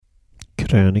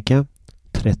Krönika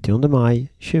 30 maj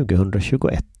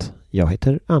 2021. Jag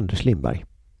heter Anders Lindberg.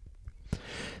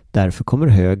 Därför kommer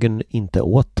högern inte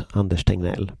åt Anders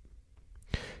Tegnell.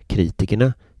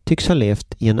 Kritikerna tycks ha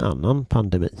levt i en annan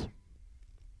pandemi.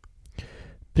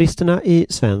 Bristerna i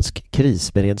svensk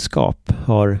krisberedskap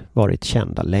har varit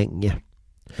kända länge.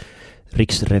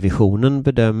 Riksrevisionen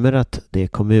bedömer att de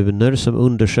kommuner som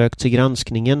undersökts i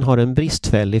granskningen har en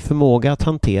bristfällig förmåga att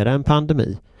hantera en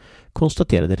pandemi,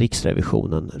 konstaterade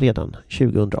Riksrevisionen redan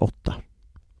 2008.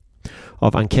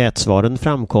 Av enkätsvaren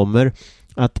framkommer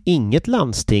att inget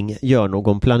landsting gör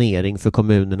någon planering för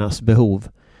kommunernas behov,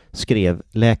 skrev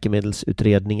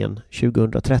Läkemedelsutredningen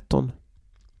 2013.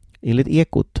 Enligt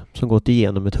Ekot, som gått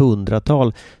igenom ett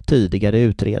 100-tal tidigare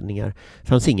utredningar,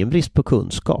 fanns ingen brist på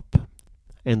kunskap.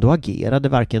 Ändå agerade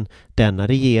varken denna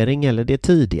regering eller det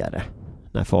tidigare.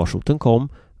 När farsoten kom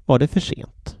var det för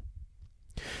sent.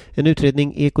 En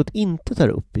utredning Ekot inte tar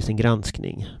upp i sin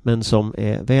granskning, men som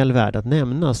är väl värd att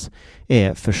nämnas,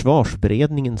 är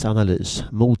Försvarsberedningens analys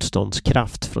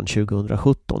Motståndskraft från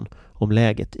 2017 om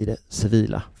läget i det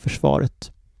civila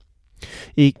försvaret.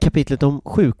 I kapitlet om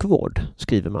sjukvård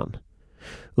skriver man: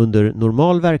 under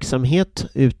normal verksamhet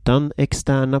utan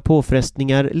externa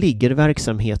påfrestningar ligger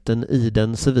verksamheten i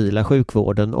den civila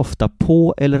sjukvården ofta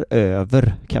på eller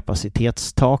över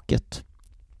kapacitetstaket.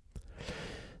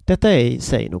 Detta är i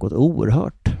sig något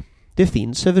oerhört. Det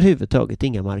finns överhuvudtaget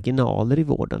inga marginaler i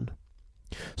vården.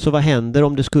 Så vad händer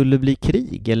om det skulle bli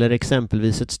krig eller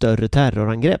exempelvis ett större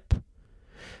terrorangrepp?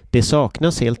 Det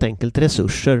saknas helt enkelt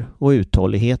resurser och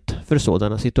uthållighet för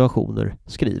sådana situationer,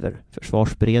 skriver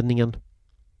Försvarsberedningen.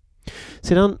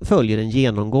 Sedan följer en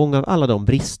genomgång av alla de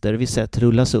brister vi sett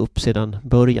rullas upp sedan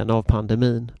början av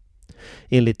pandemin.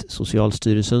 Enligt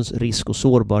Socialstyrelsens risk- och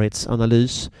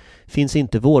sårbarhetsanalys finns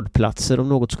inte vårdplatser om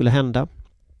något skulle hända.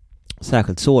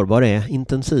 Särskilt sårbar är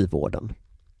intensivvården.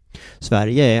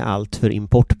 Sverige är alltför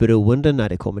importberoende när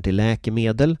det kommer till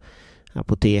läkemedel.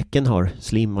 Apoteken har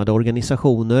slimmade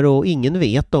organisationer och ingen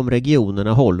vet om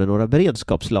regionerna håller några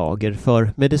beredskapslager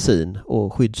för medicin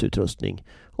och skyddsutrustning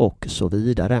och så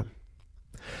vidare.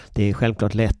 Det är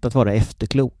självklart lätt att vara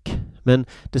efterklok, men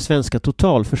det svenska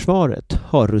totalförsvaret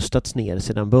har rustats ner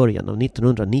sedan början av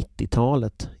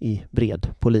 1990-talet i bred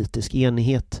politisk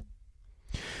enighet.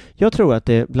 Jag tror att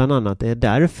det bland annat är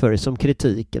därför som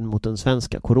kritiken mot den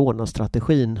svenska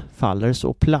coronastrategin faller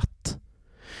så platt.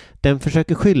 Den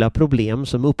försöker skylla problem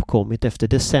som uppkommit efter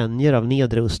decennier av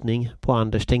nedrustning på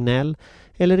Anders Tegnell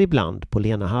eller ibland på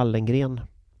Lena Hallengren.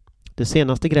 Det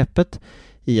senaste greppet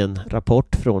i en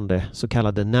rapport från det så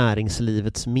kallade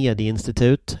Näringslivets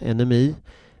medieinstitut, NMI,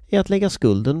 är att lägga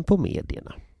skulden på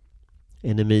medierna.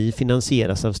 NMI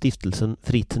finansieras av stiftelsen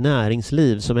Fritt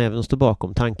Näringsliv som även står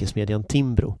bakom tankesmedjan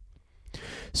Timbro.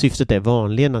 Syftet är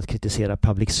vanligen att kritisera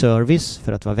public service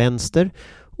för att vara vänster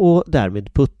och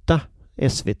därmed putta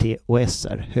SVT och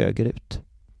SR högerut.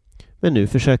 Men nu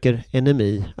försöker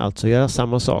NMI alltså göra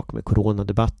samma sak med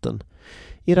coronadebatten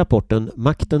i rapporten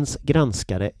Maktens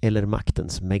granskare eller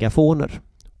maktens megafoner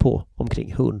på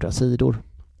omkring 100 sidor.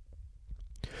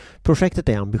 Projektet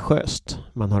är ambitiöst.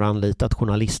 Man har anlitat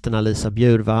journalisterna Lisa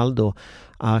Bjurvald och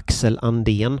Axel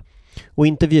Andén och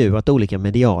intervjuat olika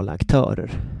mediala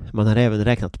aktörer. Man har även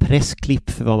räknat pressklipp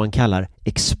för vad man kallar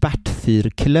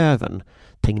expertfyrklövern: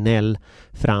 Tegnell,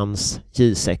 Frans,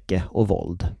 Giesecke och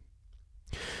Wold.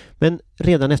 Men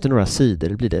redan efter några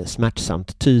sidor blir det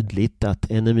smärtsamt tydligt att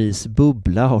NMIs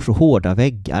bubbla har så hårda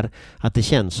väggar att det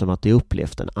känns som att de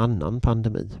upplevt en annan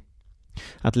pandemi.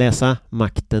 Att läsa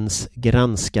Maktens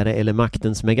granskare eller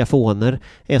maktens megafoner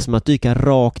är som att dyka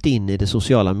rakt in i det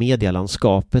sociala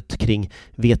medielandskapet kring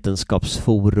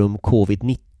Vetenskapsforum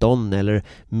Covid-19 eller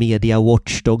Media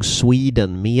Watchdog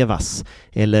Sweden MEVAS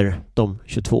eller de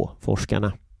 22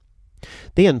 forskarna.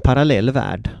 Det är en parallell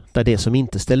värld där det som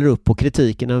inte ställer upp på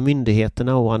kritiken av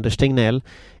myndigheterna och Anders Tegnell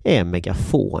är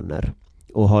megafoner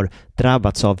och har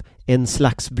drabbats av en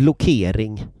slags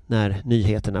blockering när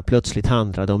nyheterna plötsligt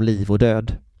handlade om liv och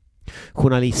död.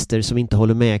 Journalister som inte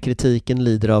håller med kritiken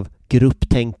lider av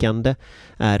grupptänkande,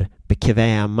 är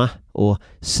bekväma och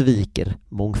sviker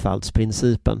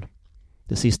mångfaldsprincipen.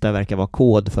 Det sista verkar vara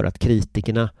kod för att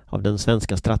kritikerna av den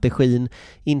svenska strategin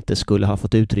inte skulle ha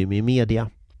fått utrymme i media.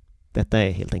 Detta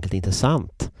är helt enkelt inte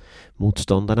sant.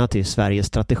 Motståndarna till Sveriges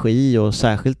strategi och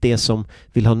särskilt det som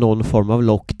vill ha någon form av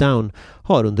lockdown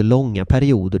har under långa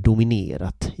perioder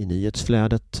dominerat i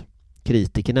nyhetsflödet.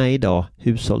 Kritikerna är idag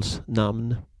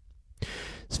hushållsnamn.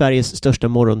 Sveriges största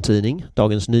morgontidning,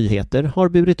 Dagens Nyheter, har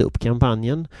burit upp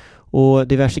kampanjen och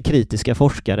diverse kritiska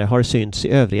forskare har synts i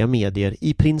övriga medier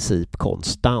i princip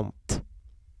konstant.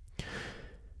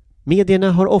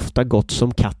 Medierna har ofta gått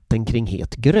som katten kring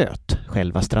het gröt.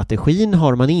 Själva strategin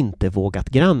har man inte vågat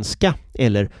granska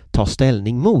eller ta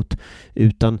ställning mot,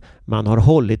 utan man har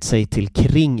hållit sig till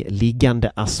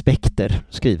kringliggande aspekter,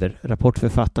 skriver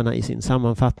rapportförfattarna i sin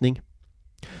sammanfattning.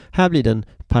 Här blir den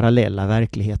parallella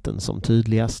verkligheten som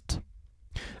tydligast.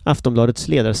 Aftonbladets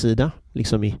ledarsida,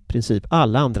 liksom i princip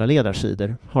alla andra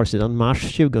ledarsidor, har sedan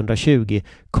mars 2020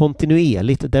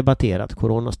 kontinuerligt debatterat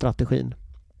coronastrategin.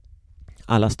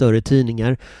 Alla större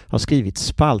tidningar har skrivit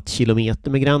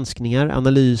spaltkilometer med granskningar,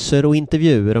 analyser och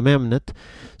intervjuer om ämnet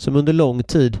som under lång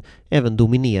tid även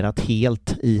dominerat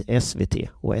helt i SVT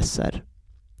och SR.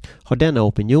 Har denna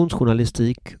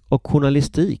opinionsjournalistik och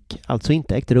journalistik alltså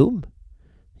inte ägt rum?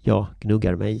 Jag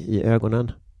gnuggar mig i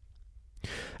ögonen.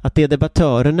 Att de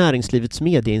debattörer Näringslivets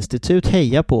medieinstitut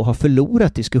hejar på har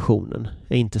förlorat diskussionen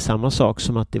är inte samma sak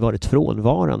som att de varit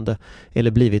frånvarande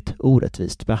eller blivit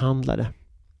orättvist behandlade.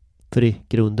 För i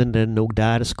grunden är det nog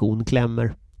där skon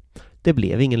klämmer. Det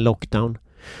blev ingen lockdown.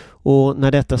 Och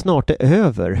när detta snart är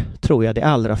över tror jag de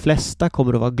allra flesta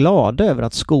kommer att vara glada över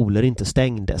att skolor inte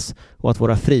stängdes och att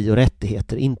våra fri- och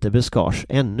rättigheter inte beskars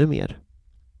ännu mer.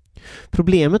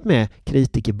 Problemet med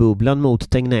kritikerbubblan mot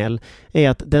Tegnell är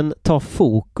att den tar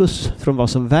fokus från vad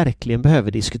som verkligen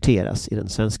behöver diskuteras i den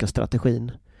svenska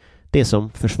strategin. Det som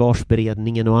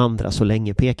försvarsberedningen och andra så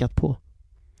länge pekat på.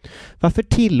 Varför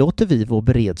tillåter vi vår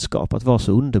beredskap att vara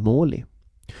så undermålig?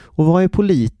 Och vad är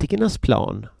politikernas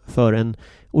plan för en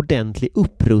ordentlig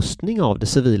upprustning av det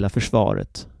civila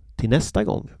försvaret till nästa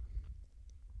gång?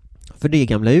 För de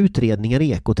gamla utredningar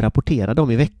Ekot rapporterade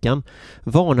om i veckan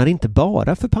varnar inte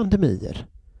bara för pandemier.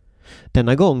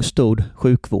 Denna gång stod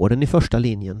sjukvården i första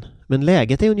linjen, men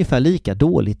läget är ungefär lika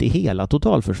dåligt i hela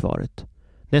totalförsvaret.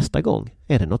 Nästa gång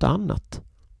är det något annat.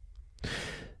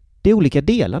 De olika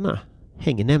delarna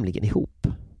hänger nämligen ihop.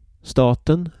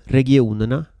 Staten,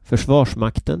 regionerna,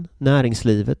 försvarsmakten,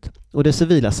 näringslivet och det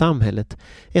civila samhället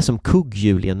är som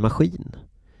kugghjul i en maskin.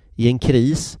 I en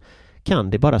kris kan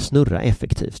det bara snurra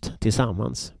effektivt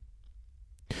tillsammans.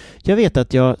 Jag vet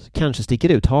att jag kanske sticker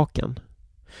ut hakan,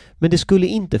 men det skulle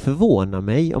inte förvåna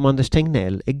mig om Anders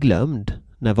Tegnell är glömd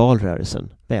när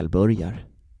valrörelsen väl börjar.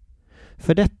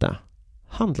 För detta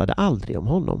handlade aldrig om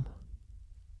honom.